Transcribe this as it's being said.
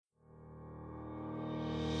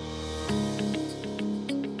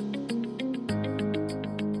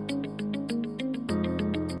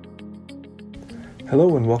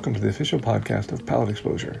Hello and welcome to the official podcast of Palate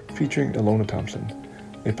Exposure, featuring Ilona Thompson,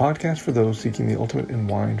 a podcast for those seeking the ultimate in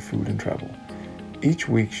wine, food, and travel. Each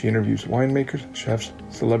week she interviews winemakers, chefs,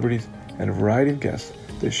 celebrities, and a variety of guests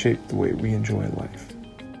that shape the way we enjoy life.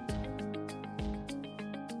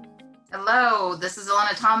 Hello, this is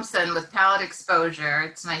Ilona Thompson with Palate Exposure.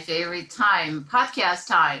 It's my favorite time, podcast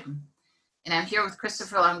time. And I'm here with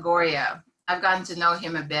Christopher Longoria. I've gotten to know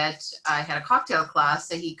him a bit. I had a cocktail class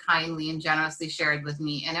that he kindly and generously shared with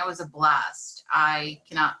me, and it was a blast. I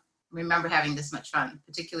cannot remember having this much fun,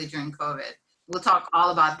 particularly during COVID. We'll talk all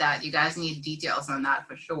about that. You guys need details on that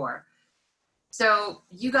for sure. So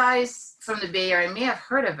you guys from the Bay Area may have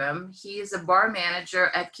heard of him. He is a bar manager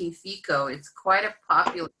at Que Fico. It's quite a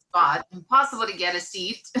popular spot. Impossible to get a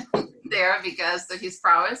seat there because of his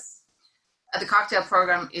prowess. The cocktail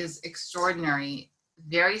program is extraordinary.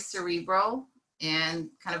 Very cerebral and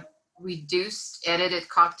kind of reduced, edited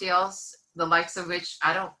cocktails, the likes of which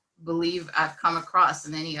I don't believe I've come across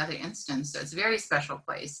in any other instance. So it's a very special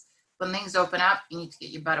place. When things open up, you need to get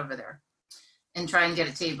your butt over there and try and get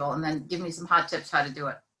a table, and then give me some hot tips how to do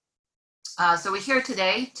it. So we're here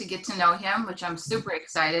today to get to know him, which I'm super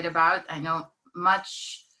excited about. I know a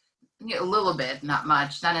little bit, not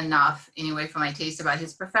much, not enough anyway for my taste about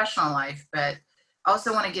his professional life, but I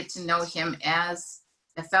also want to get to know him as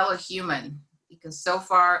a fellow human, because so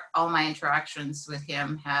far all my interactions with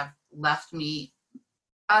him have left me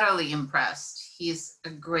utterly impressed. He's a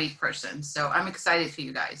great person, so I'm excited for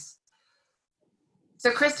you guys.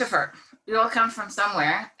 So Christopher, we all come from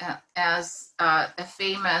somewhere. As a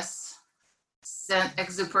famous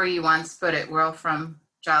Saint-Exupéry once put it, we're all from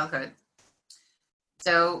childhood.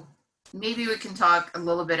 So maybe we can talk a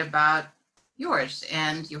little bit about yours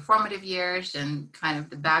and your formative years and kind of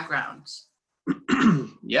the background.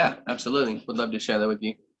 Yeah, absolutely. Would love to share that with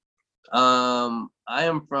you. I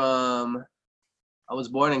was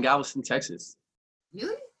born in Galveston, Texas.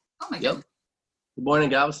 Really? Oh my Yep. goodness. Born in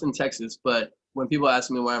Galveston, Texas, but when people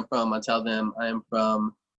ask me where I'm from, I tell them I am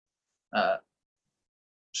from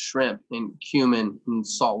shrimp and cumin and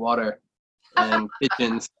salt water and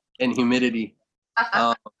kitchens and humidity.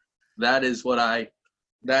 That is how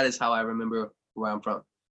I remember where I'm from.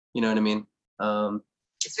 You know what I mean?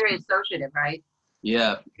 It's very associative, right?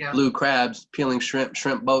 Yeah. Blue crabs, peeling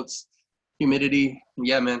shrimp boats, humidity.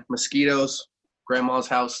 Yeah, man. Mosquitoes, grandma's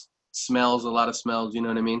house, smells, a lot of smells, you know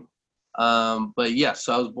what I mean? But yeah,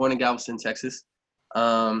 so I was born in Galveston, Texas.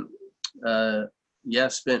 Spent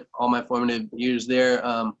all my formative years there.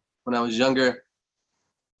 When I was younger,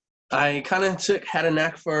 I kind of had a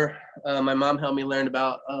knack for, my mom helped me learn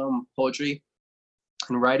about poetry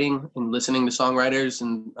and writing and listening to songwriters.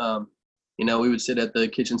 And, we would sit at the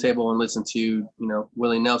kitchen table and listen to,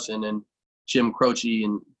 Willie Nelson and Jim Croce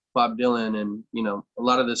and Bob Dylan and, a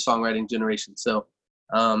lot of the songwriting generation. So,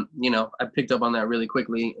 I picked up on that really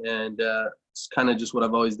quickly, and it's kind of just what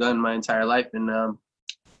I've always done my entire life. And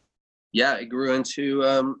it grew into,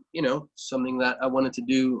 something that I wanted to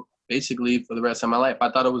do basically for the rest of my life. I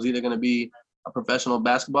thought it was either going to be a professional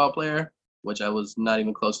basketball player, which I was not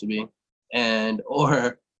even close to being,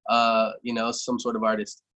 or some sort of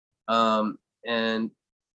artist. And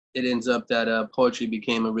it ends up that poetry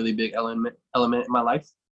became a really big element in my life.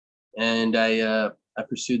 And I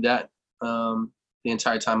pursued that the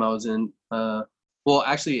entire time I was in, I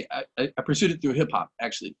pursued it through hip hop,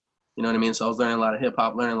 actually. You know what I mean? So I was learning a lot of hip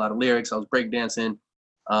hop, learning a lot of lyrics. I was breakdancing,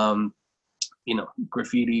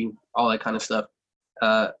 graffiti, all that kind of stuff.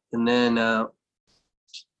 And then I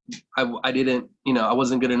didn't, I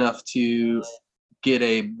wasn't good enough to get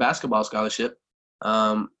a basketball scholarship.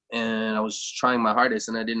 And I was trying my hardest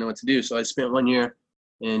and I didn't know what to do. So I spent 1 year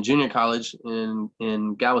in junior college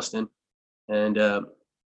in Galveston. And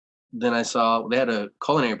then I saw they had a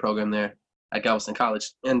culinary program there at Galveston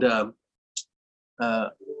College. And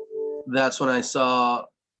that's when I saw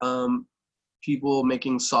people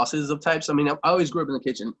making sauces of types. I mean, I always grew up in the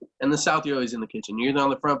kitchen. In the South, you're always in the kitchen. You're either on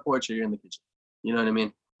the front porch or you're in the kitchen. You know what I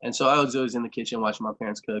mean? And so I was always in the kitchen watching my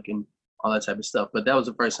parents cook and all that type of stuff. But that was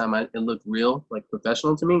the first time it looked real, like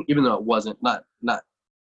professional to me, even though it wasn't, not, I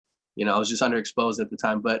was just underexposed at the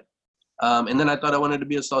time. But, and then I thought I wanted to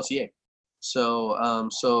be a saucier.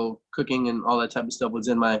 So cooking and all that type of stuff was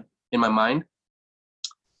in my mind.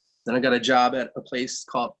 Then I got a job at a place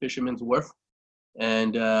called Fisherman's Wharf.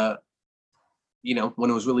 And, when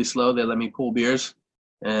it was really slow, they let me pull beers.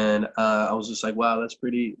 And I was just like, wow, that's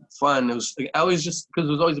pretty fun. It was, because it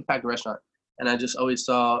was always a packed restaurant. And I just always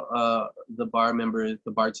saw the bar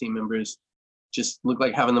team members just look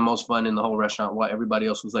like having the most fun in the whole restaurant while everybody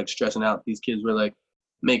else was like stressing out. These kids were like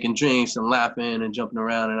making drinks and laughing and jumping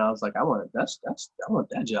around. And I was like, I want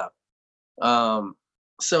that job.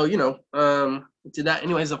 so, did that.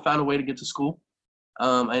 Anyways, I found a way to get to school.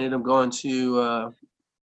 I ended up going to,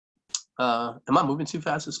 am I moving too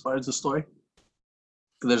fast as far as the story?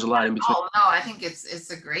 There's a lot in between. Oh no, I think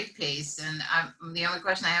it's a great pace, and the only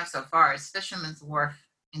question I have so far is Fisherman's Wharf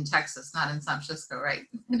in Texas, not in San Francisco, right?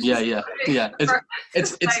 Yeah.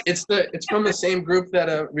 It's from the same group that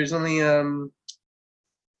originally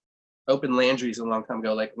opened Landry's a long time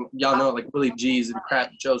ago. Like y'all know, like Willie G's and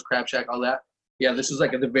Joe's Crab Shack, all that. Yeah, this was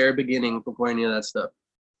like at the very beginning before any of that stuff.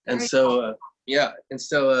 And so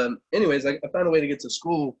anyways, I found a way to get to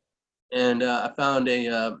school, and I found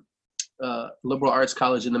a liberal arts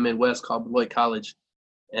college in the Midwest called Beloit College.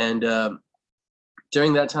 And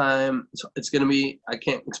during that time, it's going to be, I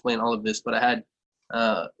can't explain all of this, but I had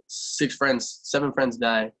 7 friends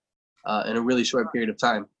die in a really short period of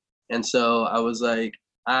time. And so I was like,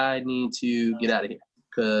 I need to get out of here,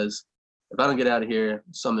 because if I don't get out of here,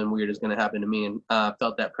 something weird is going to happen to me. And I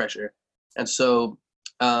felt that pressure. And so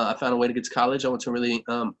I found a way to get to college. I went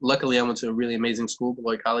to luckily I went to a really amazing school,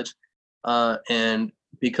 Beloit College. And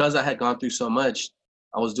because I had gone through so much,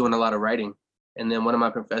 I was doing a lot of writing. And then one of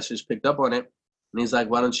my professors picked up on it, and he's like,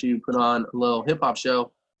 why don't you put on a little hip hop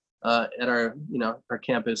show at our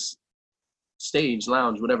campus stage,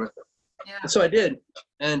 lounge, whatever. Yeah. And so I did.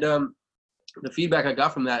 And the feedback I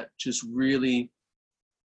got from that just really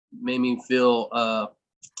made me feel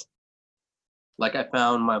like I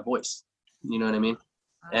found my voice. You know what I mean?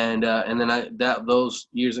 And then those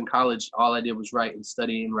years in college, all I did was write and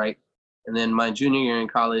study and write. And then my junior year in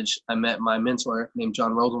college, I met my mentor named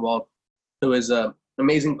John Rosenwald, who is an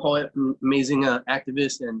amazing poet, amazing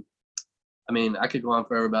activist. And I mean, I could go on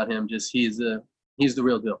forever about him. Just he's the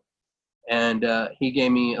real deal. And he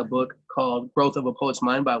gave me a book called Growth of a Poet's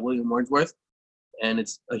Mind by William Wordsworth. And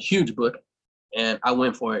it's a huge book. And I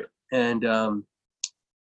went for it. And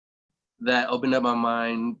that opened up my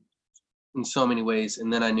mind in so many ways.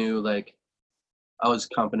 And then I knew, like, I was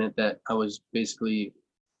confident that I was basically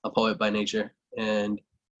a poet by nature. And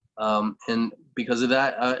because of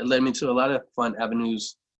that, it led me to a lot of fun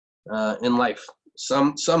avenues in life.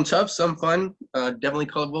 Some tough, some fun, definitely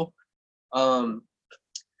colorful.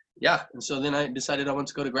 Yeah, and so then I decided I wanted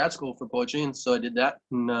to go to grad school for poetry, and so I did that,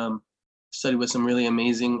 and studied with some really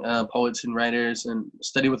amazing poets and writers, and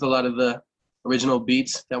studied with a lot of the original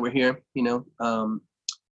beats that were here,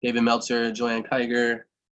 David Meltzer, Joanne Kiger,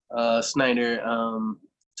 Snyder,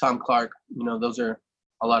 Tom Clark, those are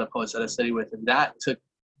a lot of poets that I studied with. And that took,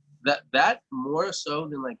 that more so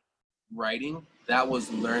than like writing, that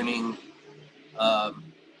was learning how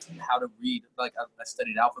to read. Like I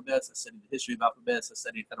studied alphabets, I studied the history of alphabets, I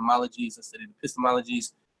studied etymologies, I studied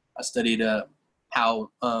epistemologies, I studied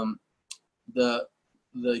how the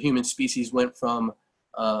human species went from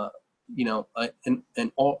a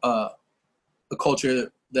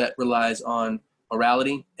culture that relies on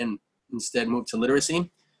morality and instead moved to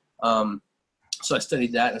literacy. So I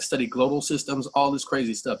studied that. I studied global systems, all this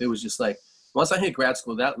crazy stuff. It was just like, once I hit grad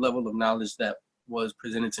school, that level of knowledge that was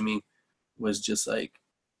presented to me was just like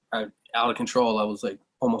out of control. I was like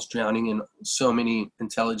almost drowning in so many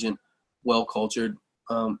intelligent, well-cultured,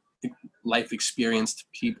 life experienced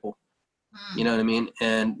people. You know what I mean?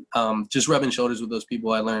 And just rubbing shoulders with those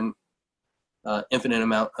people, I learned infinite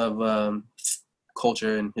amount of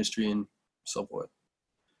culture and history and so forth.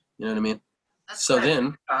 You know what I mean? That's so good.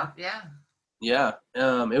 Then, yeah,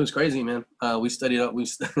 it was crazy, man. I studied a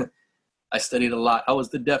lot. I was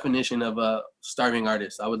the definition of a starving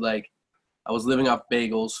artist. I was living off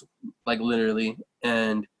bagels, like literally,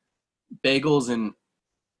 and bagels and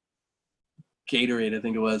Gatorade, I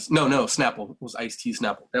think it was. No, Snapple. It was iced tea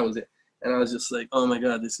Snapple. That was it. And I was just like, oh my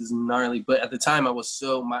God, this is gnarly. But at the time, I was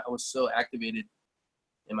so activated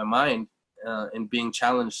in my mind and being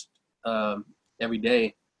challenged every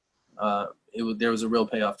day. There was a real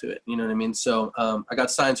payoff to it. You know what I mean? So I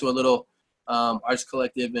got signed to a little arts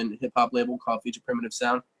collective and hip hop label called Future Primitive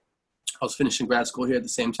Sound. I was finishing grad school here at the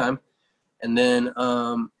same time. And then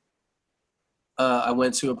I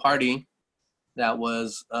went to a party that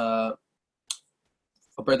was a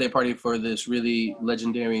birthday party for this really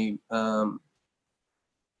legendary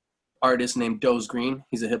artist named Doze Green.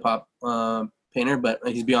 He's a hip hop painter, but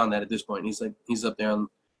he's beyond that at this point. He's up there on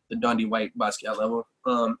the Dondi White Basquiat level.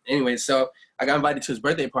 Anyway, so I got invited to his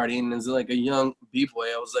birthday party, and as like a young b-boy,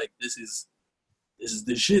 I was like, this is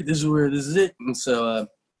the shit. This is it. And so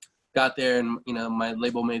got there, and my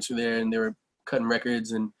label mates were there, and they were cutting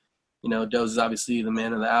records, and Doze is obviously the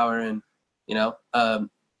man of the hour, and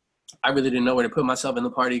I really didn't know where to put myself in the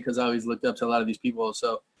party because I always looked up to a lot of these people.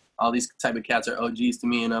 So all these type of cats are OGs to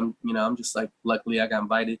me, and I'm just like, luckily I got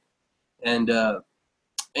invited. And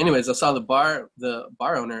anyways, I saw the bar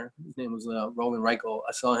owner, his name was Roland Reichel.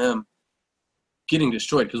 I saw him getting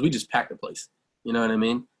destroyed because we just packed the place. You know what I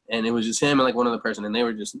mean? And it was just him and like one other person, and they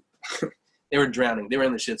were just they were drowning. They were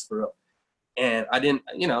in the shits for real. And I didn't,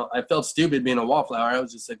 I felt stupid being a wallflower. I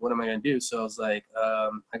was just like, what am I gonna do? So I was like,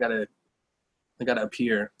 I gotta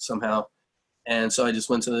appear somehow. And so I just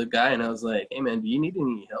went to the guy and I was like, hey man, do you need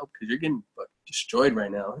any help? Because you're getting destroyed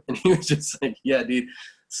right now. And he was just like, yeah, dude.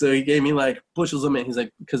 So he gave me like bushels of mint. He's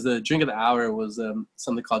like, because the drink of the hour was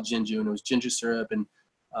something called Jinju, and it was ginger syrup and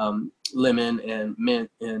lemon and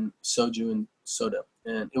mint and soju and soda.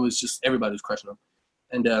 And it was just, everybody was crushing them.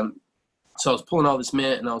 And so I was pulling all this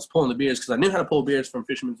mint and I was pulling the beers because I knew how to pull beers from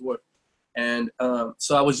Fisherman's Wharf. And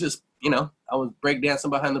so I was just, I was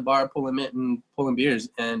breakdancing behind the bar, pulling mint and pulling beers.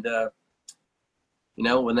 And,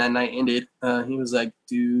 when that night ended, he was like,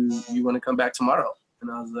 do you want to come back tomorrow? And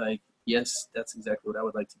I was like, yes, that's exactly what I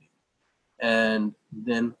would like to do. And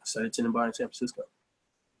then I started tending bar in San Francisco.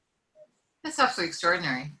 That's absolutely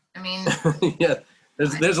extraordinary. I mean, yeah,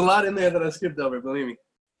 there's a lot in there that I skipped over, believe me.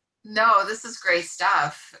 No, this is great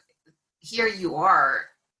stuff. Here you are,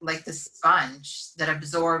 like the sponge that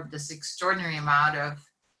absorbed this extraordinary amount of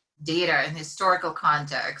data and historical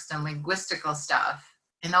context and linguistical stuff.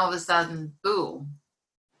 And all of a sudden, boom,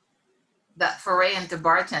 that foray into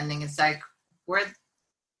bartending, it's like,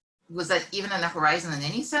 was that even on the horizon in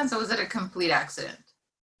any sense, or was it a complete accident?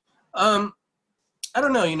 I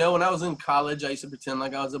don't know. When I was in college, I used to pretend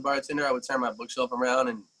like I was a bartender. I would turn my bookshelf around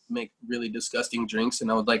and make really disgusting drinks. And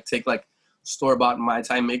I would take store-bought Mai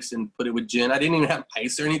Tai mix and put it with gin. I didn't even have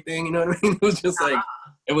ice or anything. You know what I mean? It was just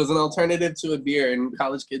it was an alternative to a beer, and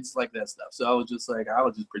college kids like that stuff. So I was just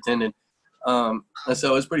pretending. And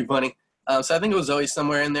so it was pretty funny. So I think it was always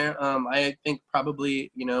somewhere in there. I think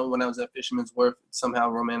probably, when I was at Fisherman's Wharf, it somehow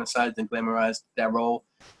romanticized and glamorized that role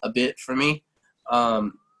a bit for me.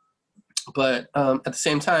 But at the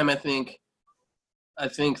same time, I think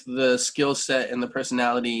the skill set and the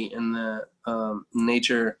personality and the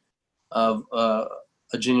nature of a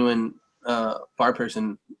genuine bar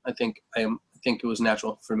person, I think it was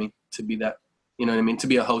natural for me to be that. You know what I mean? To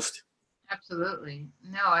be a host. Absolutely.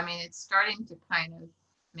 No, I mean, it's starting to kind of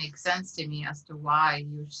make sense to me as to why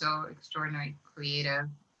you're so extraordinarily creative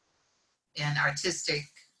and artistic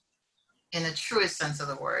in the truest sense of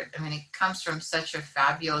the word. I mean, it comes from such a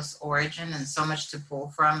fabulous origin and so much to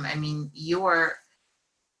pull from. I mean, your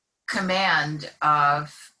command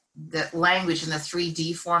of the language in the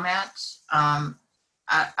 3D format.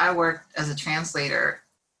 I worked as a translator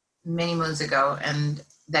many moons ago, and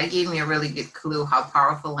that gave me a really good clue how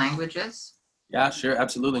powerful language is. Yeah, sure.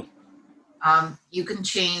 Absolutely. You can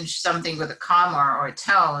change something with a comma or a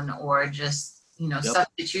tone or just,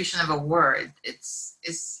 substitution of a word.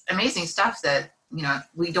 It's amazing stuff that,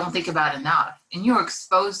 we don't think about enough. And you were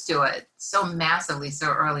exposed to it so massively,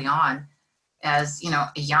 so early on as,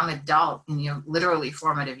 a young adult in your literally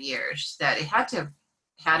formative years, that it had to have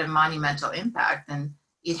had a monumental impact. And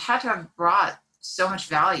it had to have brought so much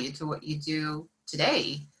value to what you do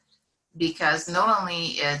today, because not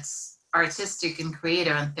only it's artistic and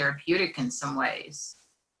creative and therapeutic in some ways.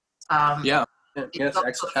 Yes,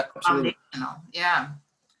 absolutely. Yeah,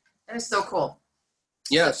 that is so cool.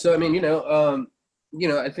 Yeah, so I mean,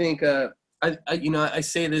 I think I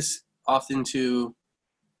say this often to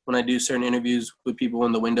when I do certain interviews with people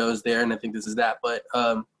when the window is there, and I think this is that. But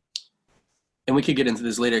and we could get into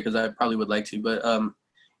this later because I probably would like to. But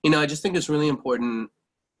I just think it's really important,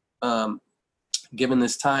 given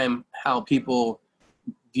this time, how people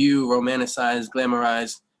view, romanticize,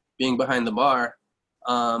 glamorize being behind the bar.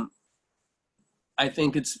 I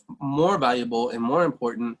think it's more valuable and more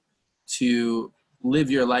important to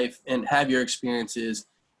live your life and have your experiences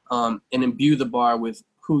and imbue the bar with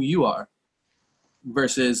who you are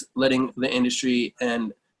versus letting the industry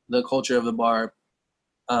and the culture of the bar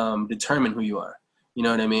determine who you are. You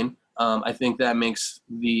know what I mean? I think that makes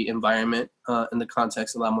the environment and the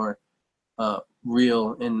context a lot more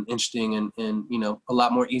real and interesting and a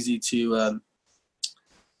lot more easy to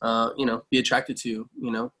be attracted to,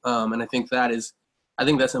 and I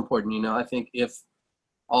think that's important. I think if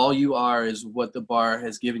all you are is what the bar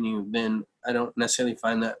has given you, then I don't necessarily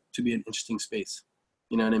find that to be an interesting space.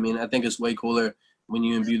 You know what I mean? I think it's way cooler when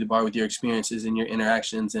you imbue the bar with your experiences and your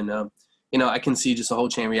interactions, and I can see just a whole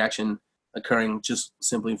chain reaction occurring just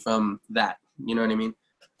simply from that. You know what I mean?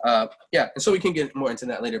 And so we can get more into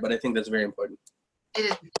that later, but I think that's very important. It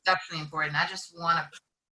is definitely important. I just want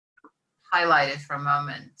to highlight it for a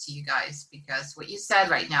moment to you guys, because what you said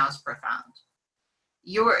right now is profound.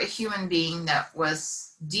 You're a human being that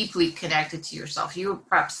was deeply connected to yourself. You were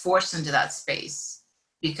perhaps forced into that space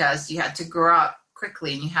because you had to grow up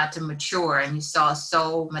quickly and you had to mature and you saw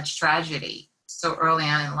so much tragedy so early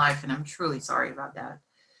on in life. And I'm truly sorry about that.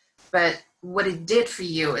 But what it did for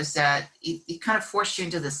you is that it kind of forced you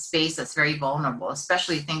into this space that's very vulnerable,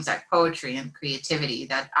 especially things like poetry and creativity,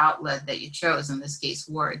 that outlet that you chose, in this case,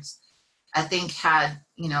 words, I think had,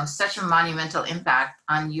 such a monumental impact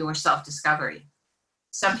on your self-discovery.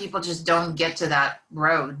 Some people just don't get to that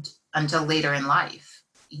road until later in life.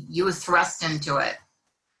 You were thrust into it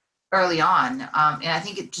early on. And I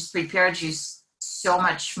think it just prepared you so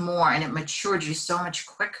much more, and it matured you so much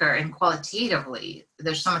quicker, and qualitatively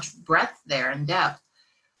there's so much breadth there and depth,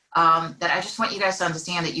 that I just want you guys to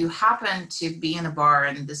understand that you happen to be in a bar,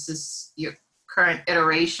 and this is your current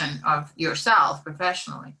iteration of yourself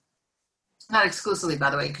professionally, not exclusively, by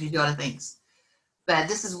the way, because you do other things, but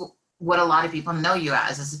this is what a lot of people know you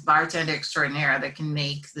as a bartender extraordinaire that can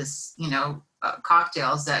make this,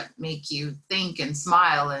 cocktails that make you think and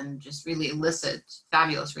smile and just really elicit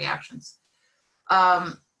fabulous reactions.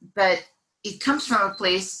 But it comes from a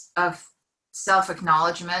place of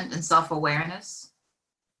self-acknowledgement and self-awareness.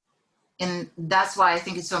 And that's why I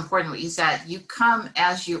think it's so important what you said. You come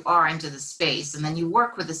as you are into the space, and then you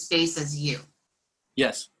work with the space as you.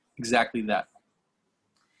 Yes, exactly that.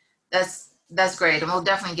 That's great. And we'll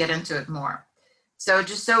definitely get into it more. So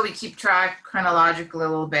just so we keep track chronologically a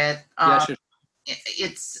little bit, Sure.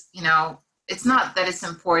 It's, it's not that it's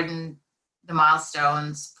important, the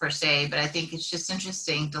milestones per se, but I think it's just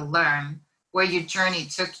interesting to learn where your journey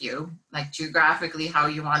took you, like geographically, how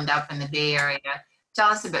you wound up in the Bay Area. Tell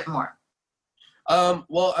us a bit more.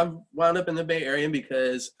 Well, I wound up in the Bay Area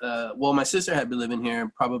because, my sister had been living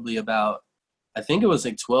here probably about, I think it was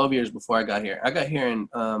like 12 years before I got here. I got here and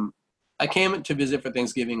I came to visit for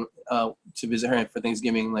Thanksgiving,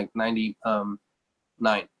 like 99.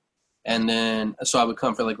 And then, so I would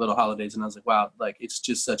come for like little holidays, and I was like, wow, like it's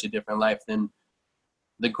just such a different life than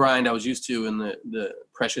the grind I was used to and the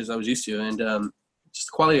pressures I was used to. And just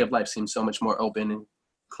the quality of life seems so much more open and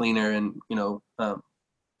cleaner and,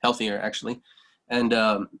 healthier actually. And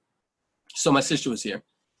so my sister was here,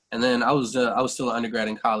 and then I was still an undergrad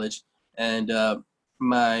in college. And then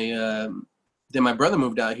my brother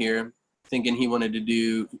moved out here thinking he wanted to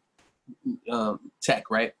do tech,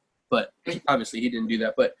 right? But obviously he didn't do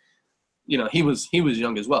that. But he was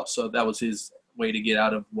young as well, so that was his way to get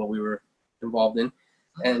out of what we were involved in.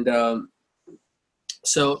 And now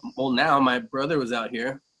my brother was out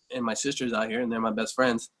here and my sister's out here, and they're my best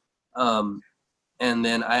friends. And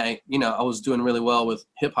then I was doing really well with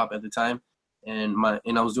hip hop at the time, and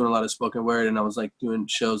I was doing a lot of spoken word, and I was like doing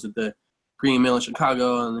shows at the Green Mill in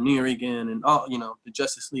Chicago and the New Eurekan and all, the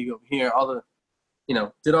Justice League over here, all the,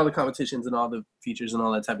 did all the competitions and all the features and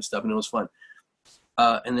all that type of stuff, and it was fun.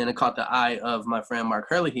 And then it caught the eye of my friend Mark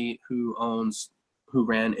Herlihy, who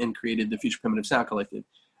ran and created the Future Primitive Sound Collective.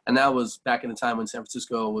 And that was back in the time when San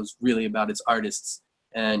Francisco was really about its artists.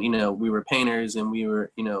 And, we were painters, and we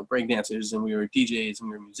were, breakdancers, and we were DJs, and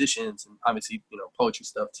we were musicians, and obviously, poetry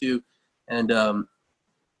stuff too, and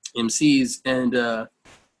MCs. And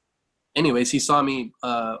anyways, he saw me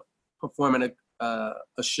perform at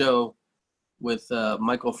a show with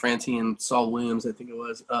Michael Franti and Saul Williams, I think it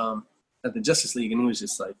was, at the Justice League, and he was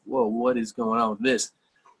just like, whoa, what is going on with this?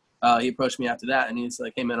 He approached me after that, and he's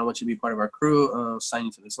like, hey man, I want you to be part of our crew, sign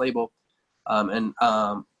you to this label. And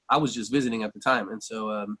I was just visiting at the time, and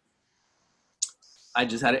so I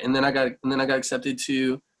just had it, and then I got accepted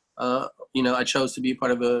to I chose to be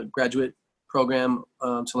part of a graduate program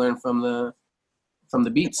to learn from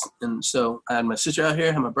the beats. And so I had my sister out here,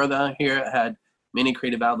 I had my brother out here, I had many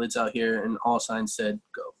creative outlets out here, and all signs said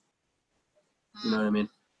go. You know what I mean?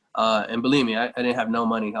 And believe me, I didn't have no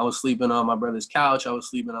money. I was sleeping on my brother's couch. I was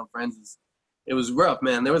sleeping on friends. It was rough,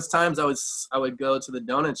 man. There was times I would go to the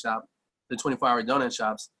donut shop, the 24-hour donut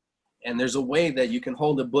shops, and there's a way that you can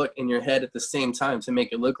hold a book in your head at the same time to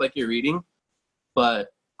make it look like you're reading. But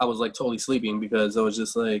I was like totally sleeping because I was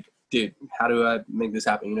just like, dude, how do I make this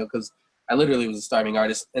happen? Because I literally was a starving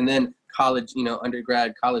artist. And then college,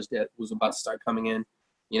 undergrad college debt was about to start coming in.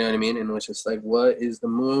 You know what I mean? And it was just like, what is the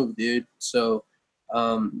move, dude? So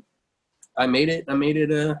I made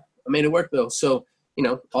it work though. So,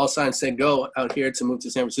 all signs said go out here to move to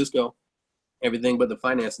San Francisco, everything but the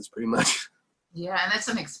finances pretty much. Yeah. And it's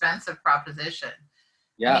an expensive proposition.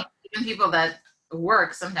 Yeah. I mean, even people that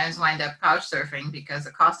work sometimes wind up couch surfing because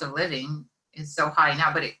the cost of living is so high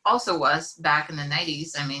now, but it also was back in the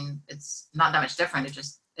 90s. I mean, it's not that much different. It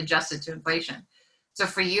just adjusted to inflation. So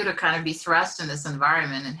for you to kind of be thrust in this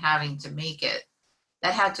environment and having to make it,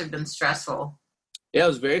 that had to have been stressful. Yeah, it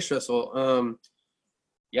was very stressful.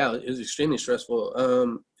 It was extremely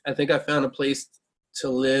stressful. I think I found a place to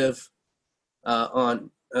live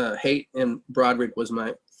on Haight and Broderick was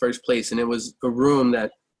my first place, and it was a room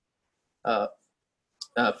that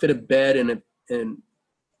fit a bed and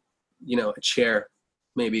a chair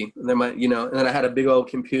maybe. And then and then I had a big old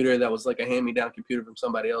computer that was like a hand-me-down computer from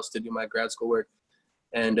somebody else to do my grad school work.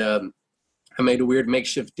 And I made a weird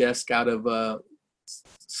makeshift desk out of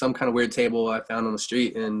some kind of weird table I found on the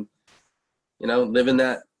street, and living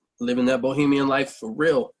that bohemian life for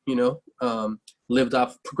real. Lived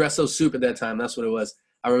off Progresso soup at that time. That's what it was.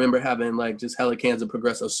 I remember having like just hella cans of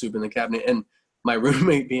Progresso soup in the cabinet, and my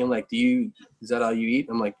roommate being like, is that all you eat?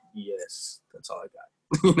 I'm like, yes, that's all I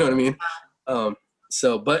got. You know what I mean?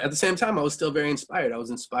 But at the same time, I was still very inspired. I was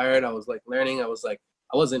inspired. I was like learning. I was like,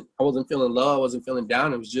 I wasn't feeling low. I wasn't feeling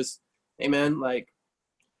down. It was just, hey man, like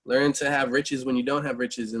learn to have riches when you don't have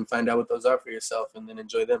riches and find out what those are for yourself and then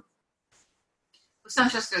enjoy them. San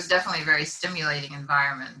Francisco is definitely a very stimulating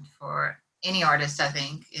environment for any artist, I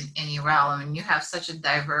think, in any realm. I mean, you have such a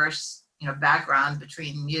diverse, background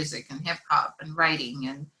between music and hip hop and writing,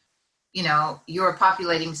 and, you're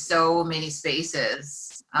populating so many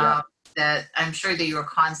spaces that I'm sure that you were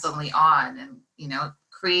constantly on and,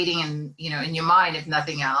 creating and, in your mind, if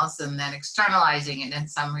nothing else, and then externalizing it in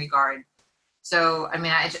some regard. So, I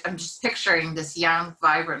mean, I'm just picturing this young,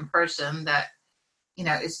 vibrant person that,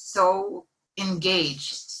 is so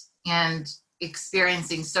engaged and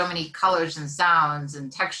experiencing so many colors and sounds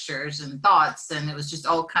and textures and thoughts, and it was just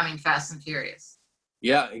all coming fast and furious.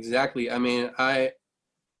 Yeah, exactly. I mean, I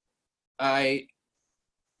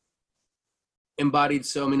embodied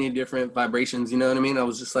so many different vibrations, you know what I mean? I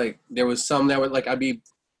was just like, there was some that were like, I'd be,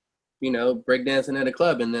 breakdancing at a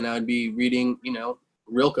club, and then I'd be reading,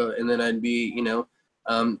 Rilke, and then I'd be,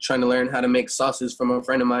 trying to learn how to make sauces from a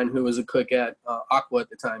friend of mine who was a cook at Aqua at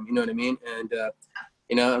the time, you know what I mean? And,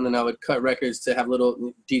 and then I would cut records to have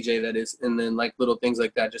little DJ, that is, and then like little things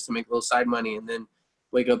like that just to make a little side money, and then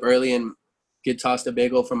wake up early and get tossed a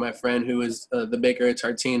bagel from my friend who was the baker at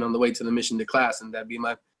Tartine on the way to the mission to class, and that'd be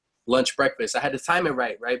my lunch breakfast. I had to time it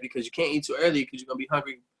right, because you can't eat too early because you're gonna be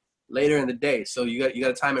hungry later in the day. So you got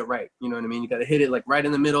to time it right. You know what I mean? You got to hit it like right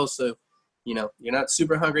in the middle, so you're not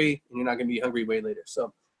super hungry and you're not gonna be hungry way later.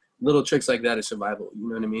 So little tricks like that is survival. You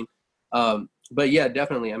know what I mean? But yeah,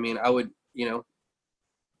 definitely. I mean, I would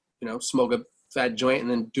smoke a fat joint and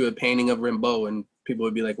then do a painting of Rimbaud, and people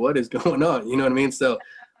would be like, what is going on? You know what I mean? So,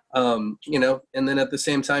 and then at the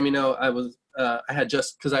same time, I had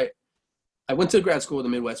just, cause I went to grad school in the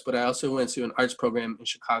Midwest, but I also went to an arts program in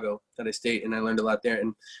Chicago that I stayed, and I learned a lot there.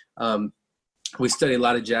 And we studied a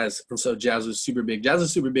lot of jazz. And so jazz was super big. Jazz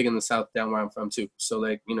is super big in the South down where I'm from too. So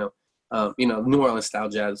like, New Orleans style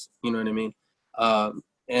jazz, you know what I mean?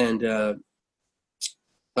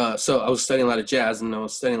 So I was studying a lot of jazz, and I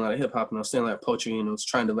was studying a lot of hip hop, and I was studying a lot of poetry, and I was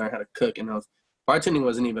trying to learn how to cook, and bartending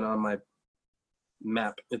wasn't even on my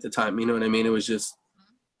map at the time. You know what I mean? It was just,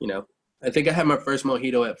 I think I had my first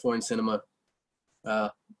mojito at Foreign Cinema,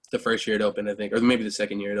 the first year it opened, I think, or maybe the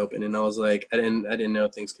second year it opened. And I was like, I didn't know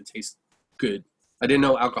things could taste good. I didn't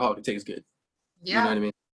know alcohol could taste good. Yeah. You know what I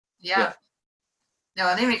mean? Yeah.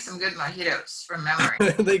 No, they make some good mojitos from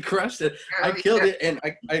memory. They crushed it. I killed it, and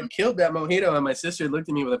I killed that mojito, and my sister looked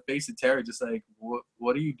at me with a face of terror, just like,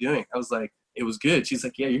 what are you doing? I was like, it was good. She's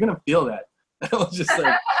like, yeah, you're going to feel that. I was just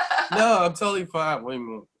like, no, I'm totally fine. Wait a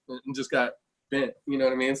minute. And just got bent, you know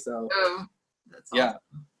what I mean? So, that's awesome. Yeah.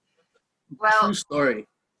 Well, true story.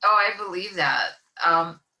 Oh, I believe that.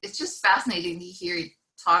 It's just fascinating to hear you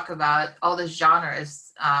talk about all the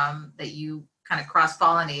genres that you kind of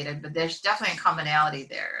cross-pollinated, but there's definitely a commonality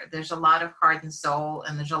there. There's a lot of heart and soul,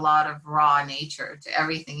 and there's a lot of raw nature to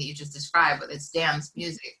everything that you just described, whether it's dance,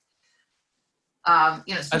 music. I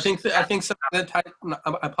think something that ties,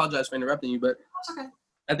 I apologize for interrupting you, but that's okay.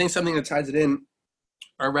 I think something that ties it in,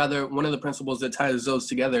 or rather one of the principles that ties those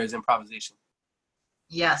together, is improvisation.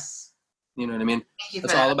 Yes. You know what I mean?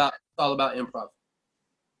 It's all about improv.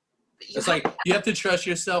 It's like you have to trust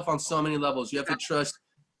yourself on so many levels. You have to trust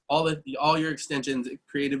all your extensions,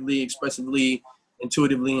 creatively, expressively,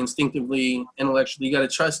 intuitively, instinctively, intellectually. You got to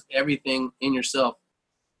trust everything in yourself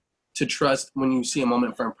to trust when you see a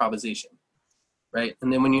moment for improvisation, right?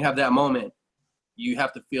 And then when you have that moment, you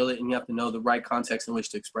have to feel it, and you have to know the right context in which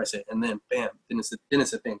to express it. And then, bam, then it's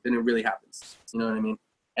a thing. Then it really happens. You know what I mean?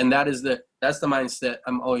 And that's the mindset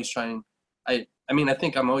I'm always trying. I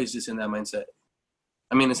think I'm always just in that mindset.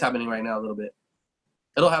 I mean, it's happening right now a little bit.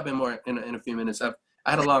 It'll happen more in a few minutes. I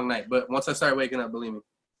had a long night, but once I start waking up, believe me.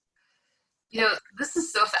 This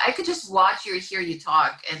is so. I could just watch you or hear you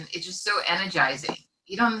talk, and it's just so energizing.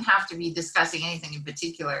 You don't have to be discussing anything in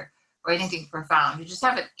particular or anything profound. You just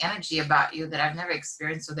have an energy about you that I've never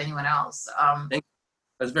experienced with anyone else.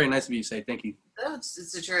 That's very nice of you to say. Thank you. No,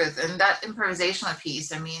 it's the truth. And that improvisational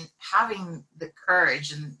piece, I mean, having the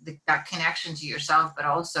courage and that connection to yourself, but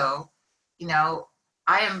also, you know,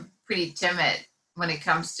 I am pretty timid when it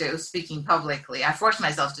comes to speaking publicly. I force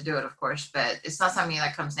myself to do it, of course, but it's not something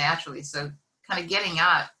that comes naturally. So kind of getting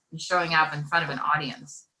up and showing up in front of an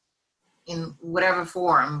audience in whatever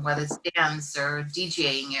form, whether it's dance or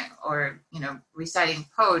DJing or, you know, reciting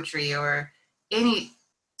poetry or any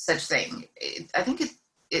such thing. I think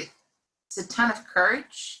it's a ton of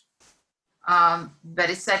courage, but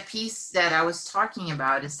it's that piece that I was talking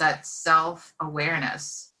about. It's that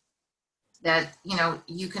self-awareness that, you know,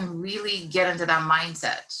 you can really get into that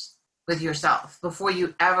mindset with yourself before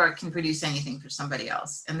you ever can produce anything for somebody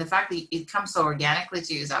else. And the fact that it comes so organically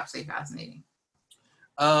to you is absolutely fascinating.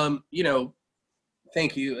 You know,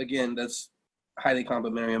 thank you again. That's highly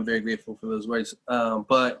complimentary. I'm very grateful for those words.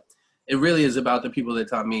 But it really is about the people that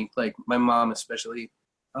taught me, like my mom especially.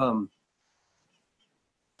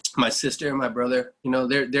 My sister and my brother, you know,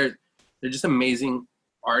 they're just amazing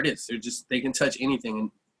artists. They can touch anything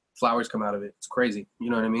and flowers come out of it. It's crazy. You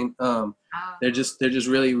know what I mean? They're just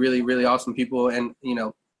really, really, really awesome people. And, you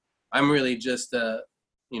know, I'm really just,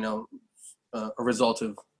 you know, a result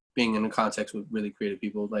of being in a context with really creative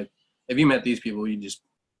people. Like if you met these people, you just,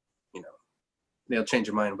 you know, they'll change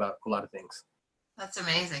your mind about a lot of things. That's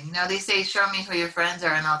amazing. You know, they say, show me who your friends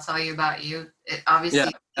are and I'll tell you about you. It obviously, yeah,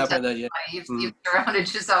 I've heard that, yeah. You've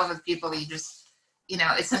surrounded yourself with people you just, you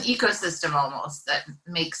know, it's an ecosystem almost that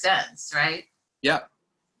makes sense, right? Yeah.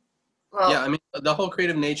 Well, yeah, I mean, the whole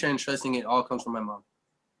creative nature and trusting it all comes from my mom.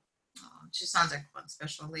 Oh, she sounds like one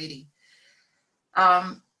special lady.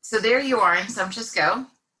 So there you are in San Francisco,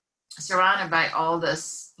 surrounded by all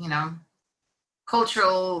this, you know,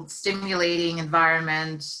 cultural stimulating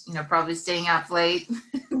environment, you know, probably staying up late,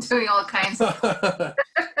 doing all kinds of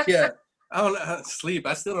yeah. I don't know how to sleep.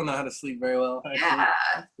 I still don't know how to sleep very well. Yeah.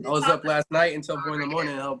 I was up last night until 4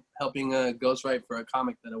 a.m. helping ghostwrite for a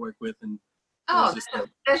comic that I work with. And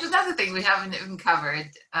there's another thing we haven't even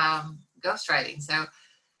covered, ghostwriting. So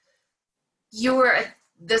you were at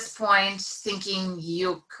this point thinking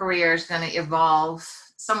your career is going to evolve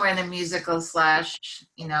somewhere in the musical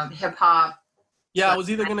 / you know, hip hop. Yeah, I was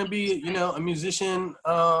either going to be, you know, a musician,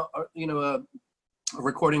 or, you know, a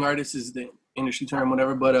recording artist is the industry term,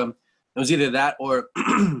 whatever. But it was either that or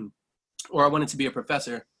or I wanted to be a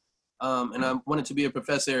professor. And I wanted to be a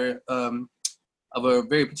professor of a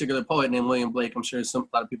very particular poet named William Blake. I'm sure a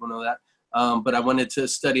lot of people know that. But I wanted to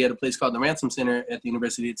study at a place called the Ransom Center at the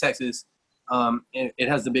University of Texas. It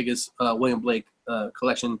has the biggest William Blake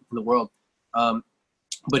collection in the world.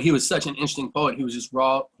 But he was such an interesting poet. He was just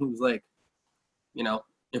raw. He was like, you know,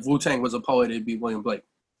 if Wu-Tang was a poet, it'd be William Blake.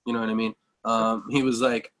 You know what I mean? He was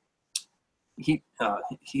like, he's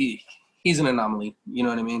an anomaly. You know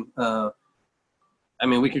what I mean? I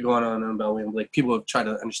mean, we could go on and on about William Blake. People have tried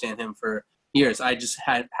to understand him for years. I just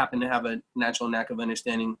happened to have a natural knack of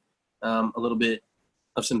understanding a little bit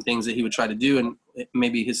of some things that he would try to do and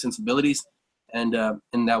maybe his sensibilities. And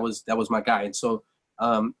that was my guy. And so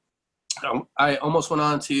I almost went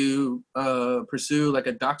on to pursue like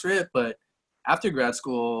a doctorate, but after grad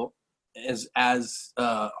school, as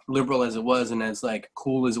liberal as it was and as like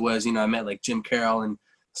cool as it was, you know, I met like Jim Carroll and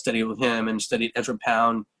studied with him and studied Ezra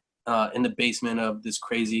Pound in the basement of this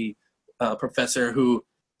crazy professor who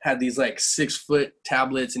had these like 6-foot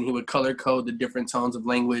tablets and he would color code the different tones of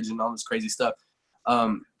language and all this crazy stuff.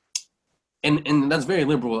 And that's very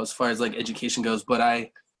liberal as far as like education goes, but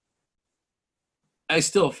I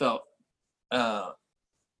still felt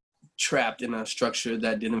trapped in a structure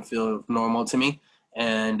that didn't feel normal to me.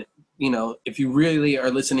 And, you know, if you really are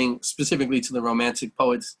listening specifically to the romantic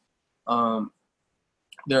poets,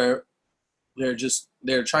 they're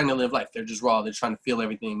trying to live life. They're just raw. They're trying to feel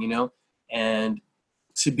everything, you know, and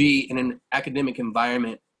to be in an academic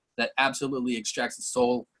environment that absolutely extracts the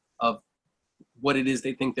soul of what it is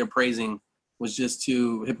they think they're praising was just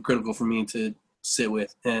too hypocritical for me to sit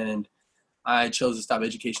with. And I chose to stop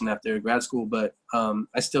education after grad school, but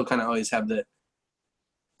I still kind of always have the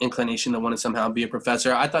inclination to want to somehow be a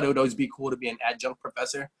professor. I thought it would always be cool to be an adjunct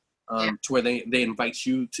professor, to where they invite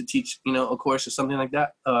you to teach, you know, a course or something like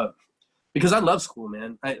that. Because I love school,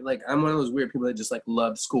 man. I'm one of those weird people that just like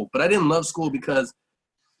love school, but I didn't love school because,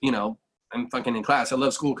 you know, I'm fucking in class. I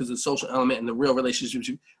love school because of the social element and the real relationships.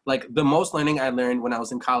 Like the most learning I learned when I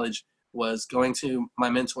was in college was going to my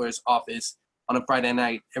mentor's office on a Friday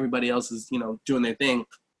night. Everybody else is, you know, doing their thing.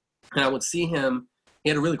 And I would see him. He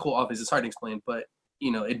had a really cool office. It's hard to explain, but,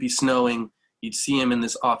 you know, it'd be snowing. You'd see him in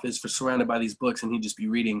this office surrounded by these books and he'd just be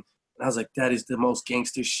reading. And I was like, that is the most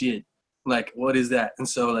gangster shit. Like, what is that? And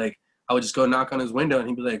so, like, I would just go knock on his window and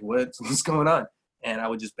he'd be like, what's going on? And I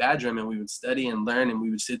would just badger him, and we would study and learn, and we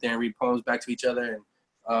would sit there and read poems back to each other.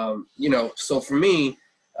 And, so for me,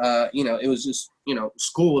 it was just,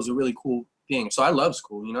 school was a really cool thing. So I love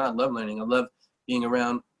school, I love learning. I love being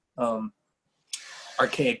around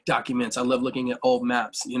archaic documents. I love looking at old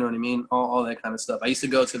maps, you know what I mean? All that kind of stuff. I used to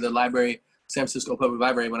go to the library, San Francisco Public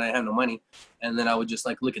Library, when I had no money. And then I would just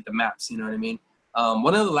look at the maps, you know what I mean?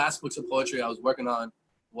 One of the last books of poetry I was working on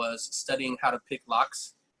was studying how to pick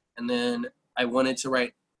locks. And then I wanted to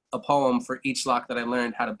write a poem for each lock that I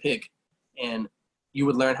learned how to pick. And you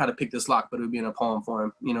would learn how to pick this lock, but it would be in a poem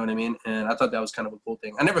form, you know what I mean? And I thought that was kind of a cool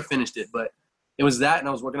thing. I never finished it, but it was that, and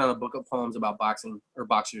I was working on a book of poems about boxing, or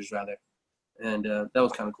boxers rather. And that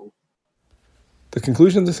was kind of cool. The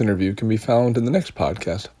conclusion of this interview can be found in the next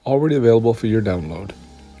podcast, already available for your download.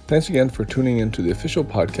 Thanks again for tuning in to the official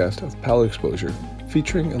podcast of Palate Exposure,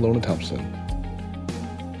 featuring Ilona Thompson.